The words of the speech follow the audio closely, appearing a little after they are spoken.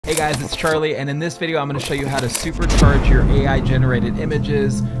Hey guys, it's Charlie, and in this video I'm going to show you how to supercharge your AI generated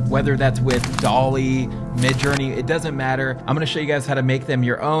images, whether that's with DALL-E, Midjourney, it doesn't matter. I'm going to show you guys how to make them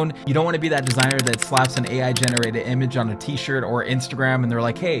your own. You don't want to be that designer that slaps an AI generated image on a t-shirt or Instagram and they're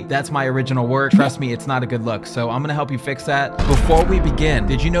like, hey, that's my original work. Trust me, it's not a good look. So I'm going to help you fix that. Before we begin,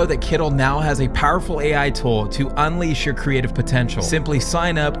 did you know that Kittl now has a powerful AI tool to unleash your creative potential? Simply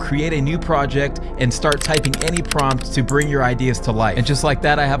sign up, create a new project, and start typing any prompt to bring your ideas to life. And just like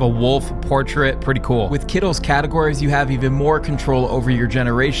that, I have a wolf portrait, pretty cool. With Kittl's categories, you have even more control over your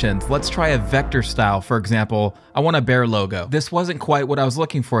generations. Let's try a vector style, for example. I want a bear logo. This wasn't quite what I was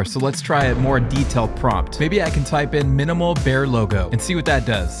looking for, so let's try a more detailed prompt. Maybe I can type in minimal bear logo and see what that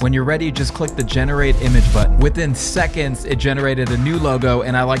does. When you're ready, just click the generate image button. Within seconds, it generated a new logo,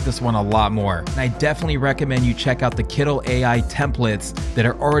 and I like this one a lot more. And I definitely recommend you check out the Kittl AI templates that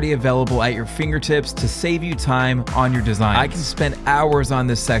are already available at your fingertips to save you time on your design. I can spend hours on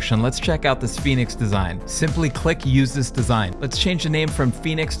this section. Let's check out this Phoenix design. Simply click use this design. Let's change the name from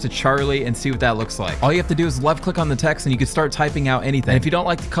Phoenix to Charlie and see what that looks like. All you have to do is left click on the text and you can start typing out anything. And if you don't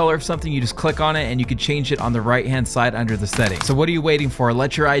like the color of something, you just click on it and you can change it on the right hand side under the settings. So what are you waiting for?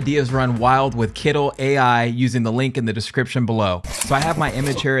 Let your ideas run wild with Kittl AI using the link in the description below. So I have my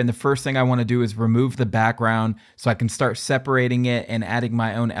image here, and the first thing I want to do is remove the background so I can start separating it and adding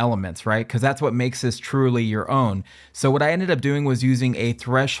my own elements, right? Because that's what makes this truly your own. So what I ended up doing was using a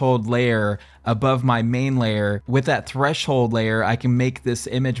threshold layer above my main layer. With that threshold layer, I can make this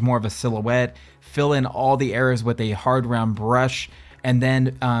image more of a silhouette, fill in all the areas with a hard round brush, and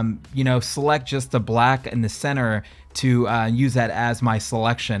then select just the black in the center to use that as my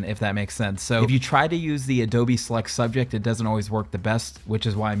selection, if that makes sense. So if you try to use the Adobe Select Subject, it doesn't always work the best, which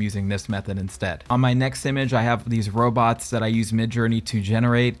is why I'm using this method instead. On my next image, I have these robots that I use Midjourney to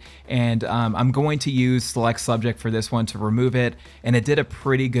generate, and I'm going to use Select Subject for this one to remove it, and it did a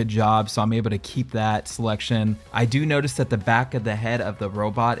pretty good job, so I'm able to keep that selection. I do notice that the back of the head of the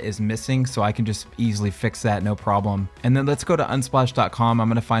robot is missing, so I can just easily fix that, no problem. And then let's go to unsplash.com. I'm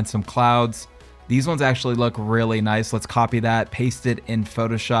gonna find some clouds. These ones actually look really nice. Let's copy that, paste it in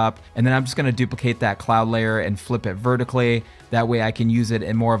Photoshop, and then I'm just gonna duplicate that cloud layer and flip it vertically. That way I can use it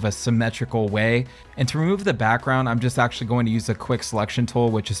in more of a symmetrical way. And to remove the background, I'm just actually going to use a quick selection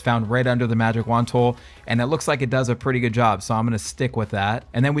tool, which is found right under the magic wand tool. And it looks like it does a pretty good job. So I'm gonna stick with that.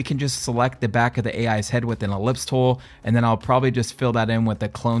 And then we can just select the back of the AI's head with an ellipse tool. And then I'll probably just fill that in with the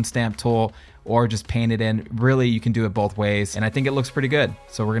clone stamp tool, or just paint it in. Really, you can do it both ways. And I think it looks pretty good.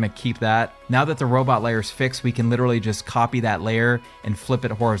 So we're gonna keep that. Now that the robot layer is fixed, we can literally just copy that layer and flip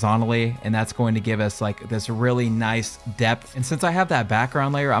it horizontally. And that's going to give us like this really nice depth. And since I have that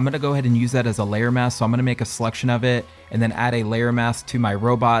background layer, I'm gonna go ahead and use that as a layer mask. So I'm gonna make a selection of it and then add a layer mask to my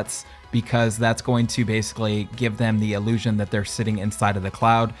robots, because that's going to basically give them the illusion that they're sitting inside of the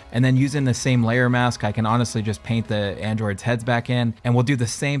cloud. And then using the same layer mask, I can honestly just paint the androids' heads back in, and we'll do the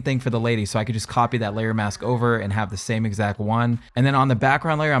same thing for the lady. So I could just copy that layer mask over and have the same exact one. And then on the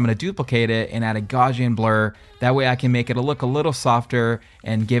background layer, I'm gonna duplicate it and add a Gaussian blur. That way I can make it look a little softer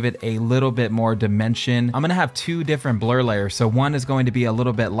and give it a little bit more dimension. I'm gonna have two different blur layers. So one is going to be a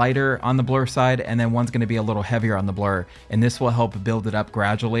little bit lighter on the blur side, and then one's gonna be a little heavier on the blur. And this will help build it up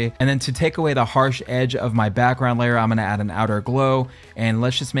gradually. And then to take away the harsh edge of my background layer, I'm gonna add an outer glow, and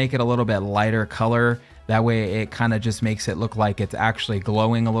let's just make it a little bit lighter color. That way it kind of just makes it look like it's actually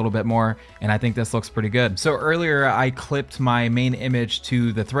glowing a little bit more. And I think this looks pretty good. So earlier I clipped my main image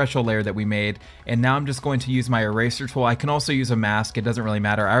to the threshold layer that we made. And now I'm just going to use my eraser tool. I can also use a mask. It doesn't really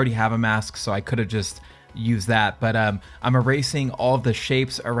matter. I already have a mask, so I could have just use that, but I'm erasing all of the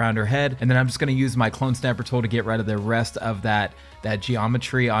shapes around her head, and then I'm just going to use my clone stamper tool to get rid of the rest of that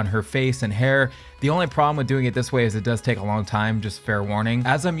geometry on her face and hair. The only problem with doing it this way is it does take a long time, just fair warning.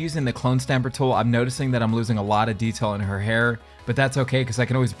 As I'm using the clone stamper tool, I'm noticing that I'm losing a lot of detail in her hair, but that's okay because I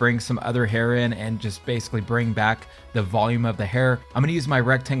can always bring some other hair in and just basically bring back the volume of the hair. I'm going to use my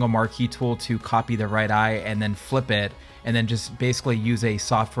rectangle marquee tool to copy the right eye and then flip it, and then just basically use a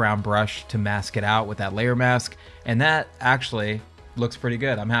soft round brush to mask it out with that layer mask. And that actually looks pretty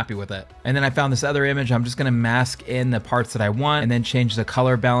good. I'm happy with it. And then I found this other image. I'm just gonna mask in the parts that I want and then change the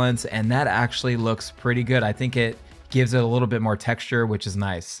color balance. And that actually looks pretty good. I think it gives it a little bit more texture, which is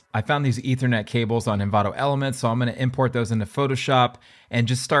nice. I found these Ethernet cables on Envato Elements, so I'm gonna import those into Photoshop and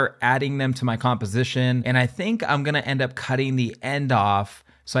just start adding them to my composition. And I think I'm gonna end up cutting the end off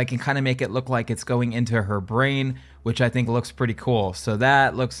so I can kind of make it look like it's going into her brain, which I think looks pretty cool. So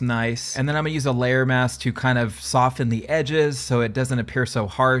that looks nice. And then I'm gonna use a layer mask to kind of soften the edges so it doesn't appear so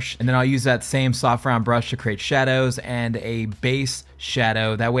harsh. And then I'll use that same soft round brush to create shadows and a base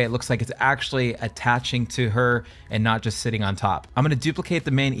shadow. That way it looks like it's actually attaching to her and not just sitting on top. I'm gonna duplicate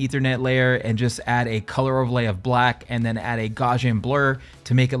the main Ethernet layer and just add a color overlay of black and then add a Gaussian blur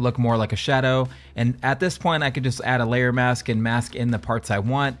to make it look more like a shadow. And at this point, I could just add a layer mask and mask in the parts I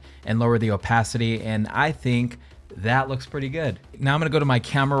want and lower the opacity. And I think that looks pretty good. Now I'm gonna go to my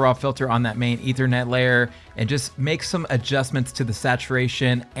camera raw filter on that main Ethernet layer and just make some adjustments to the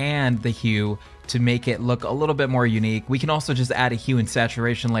saturation and the hue to make it look a little bit more unique. We can also just add a hue and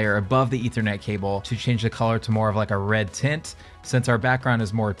saturation layer above the Ethernet cable to change the color to more of like a red tint, since our background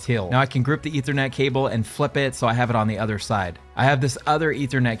is more teal. Now I can group the Ethernet cable and flip it so I have it on the other side. I have this other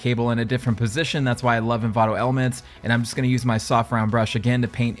Ethernet cable in a different position. That's why I love Envato Elements. And I'm just gonna use my soft round brush again to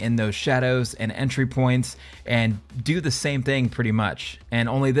paint in those shadows and entry points and do the same thing pretty much. And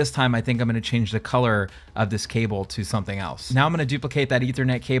only this time I think I'm gonna change the color of this cable to something else. Now I'm gonna duplicate that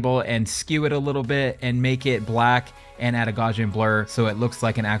Ethernet cable and skew it a little bit and make it black and add a Gaussian blur so it looks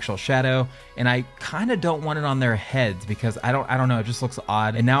like an actual shadow. And I kind of don't want it on their heads because I don't know, it just looks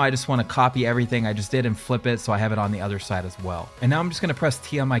odd. And now I just want to copy everything I just did and flip it so I have it on the other side as well. And now I'm just gonna press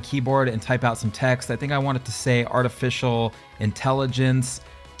T on my keyboard and type out some text. I think I want it to say artificial intelligence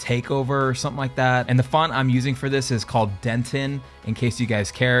takeover or something like that. And the font I'm using for this is called Denton, in case you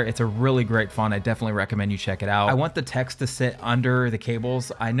guys care. It's a really great font. I definitely recommend you check it out. I want the text to sit under the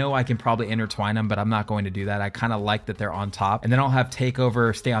cables. I know I can probably intertwine them, but I'm not going to do that. I kind of like that they're on top. And then I'll have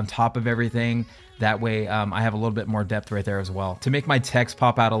takeover stay on top of everything. That way I have a little bit more depth right there as well. To make my text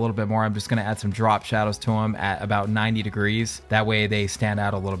pop out a little bit more, I'm just gonna add some drop shadows to them at about 90 degrees. That way they stand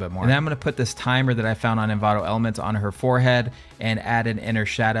out a little bit more. And then I'm gonna put this timer that I found on Envato Elements on her forehead and add an inner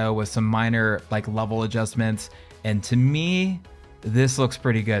shadow with some minor like level adjustments. And to me, this looks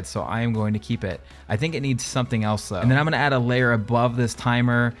pretty good, so I am going to keep it. I think it needs something else though. And then I'm gonna add a layer above this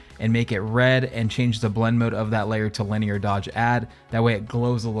timer and make it red and change the blend mode of that layer to linear dodge add. That way it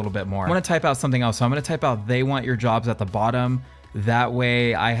glows a little bit more. I'm gonna type out something else. So I'm gonna type out they want your jobs at the bottom. That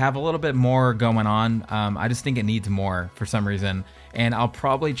way I have a little bit more going on. I just think it needs more for some reason. And I'll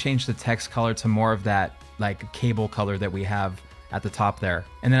probably change the text color to more of that like cable color that we have at the top there.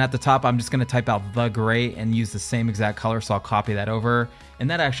 And then at the top, I'm just gonna type out the gray and use the same exact color, so I'll copy that over. And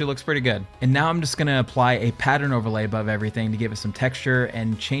that actually looks pretty good. And now I'm just gonna apply a pattern overlay above everything to give it some texture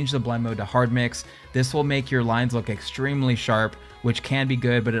and change the blend mode to hard mix. This will make your lines look extremely sharp, which can be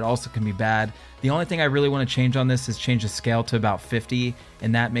good, but it also can be bad. The only thing I really want to change on this is change the scale to about 50,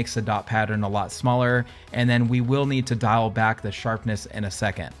 and that makes the dot pattern a lot smaller. And then we will need to dial back the sharpness in a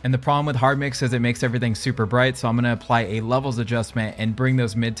second. And the problem with hard mix is it makes everything super bright, so I'm gonna apply a levels adjustment and bring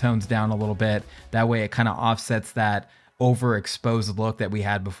those midtones down a little bit. That way it kind of offsets that overexposed look that we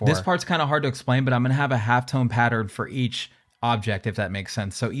had before. This part's kind of hard to explain, but I'm gonna have a halftone pattern for each object, if that makes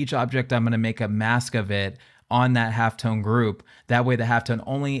sense. So each object, I'm gonna make a mask of it on that halftone group. That way the halftone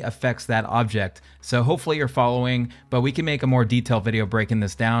only affects that object. So hopefully you're following, but we can make a more detailed video breaking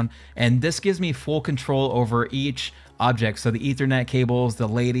this down. And this gives me full control over each object. So the Ethernet cables, the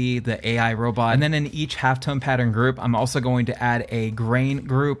lady, the AI robot, and then in each halftone pattern group, I'm also going to add a grain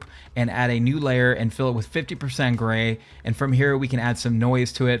group and add a new layer and fill it with 50% gray. And from here, we can add some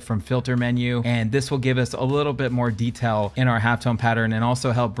noise to it from filter menu. And this will give us a little bit more detail in our halftone pattern and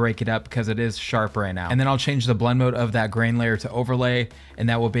also help break it up because it is sharp right now. And then I'll change the blend mode of that grain layer to overlay, and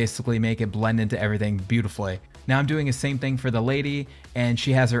that will basically make it blend into everything beautifully. Now I'm doing the same thing for the lady, and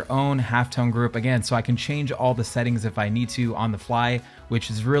she has her own halftone group again, so I can change all the settings if I need to on the fly, which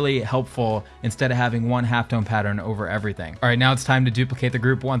is really helpful instead of having one halftone pattern over everything. All right, now it's time to duplicate the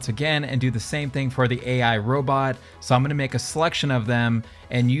group once again and do the same thing for the AI robot. So I'm gonna make a selection of them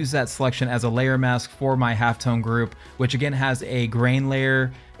and use that selection as a layer mask for my halftone group, which again has a grain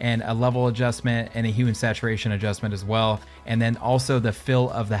layer and a level adjustment and a hue and saturation adjustment as well. And then also the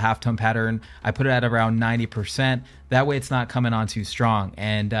fill of the halftone pattern, I put it at around 90%. That way it's not coming on too strong.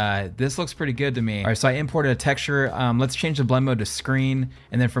 And this looks pretty good to me. All right, so I imported a texture. Let's change the blend mode to screen.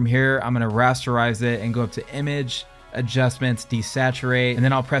 And then from here, I'm gonna rasterize it and go up to image, adjustments, desaturate, and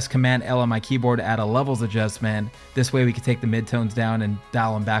then I'll press Command L on my keyboard to add a levels adjustment. This way we can take the midtones down and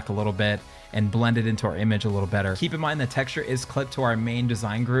dial them back a little bit and blend it into our image a little better. Keep in mind the texture is clipped to our main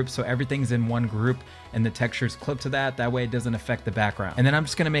design group, so everything's in one group and the texture is clipped to that. That way it doesn't affect the background. And then I'm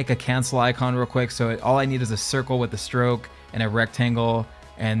just gonna make a cancel icon real quick. So all I need is a circle with a stroke and a rectangle.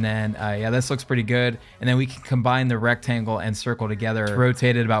 And then, yeah, this looks pretty good. And then we can combine the rectangle and circle together,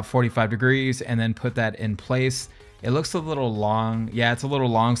 rotate it about 45 degrees, and then put that in place. It looks a little long. Yeah, it's a little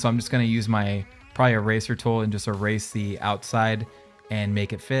long, so I'm just gonna use my probably eraser tool and just erase the outside and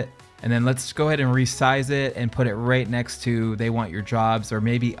make it fit. And then let's go ahead and resize it and put it right next to they want your jobs, or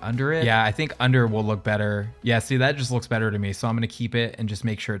maybe under it. Yeah, I think under will look better. Yeah, see, that just looks better to me. So I'm gonna keep it and just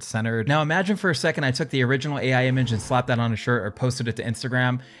make sure it's centered. Now imagine for a second I took the original AI image and slapped that on a shirt or posted it to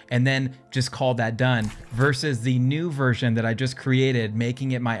Instagram and then just called that done, versus the new version that I just created,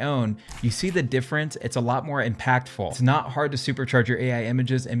 making it my own. You see the difference? It's a lot more impactful. It's not hard to supercharge your AI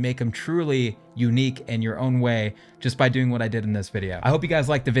images and make them truly unique in your own way just by doing what I did in this video. I hope you guys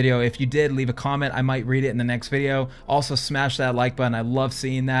liked the video. If you did, leave a comment. I might read it in the next video. Also smash that like button. I love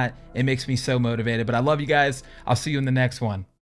seeing that. It makes me so motivated, but I love you guys. I'll see you in the next one.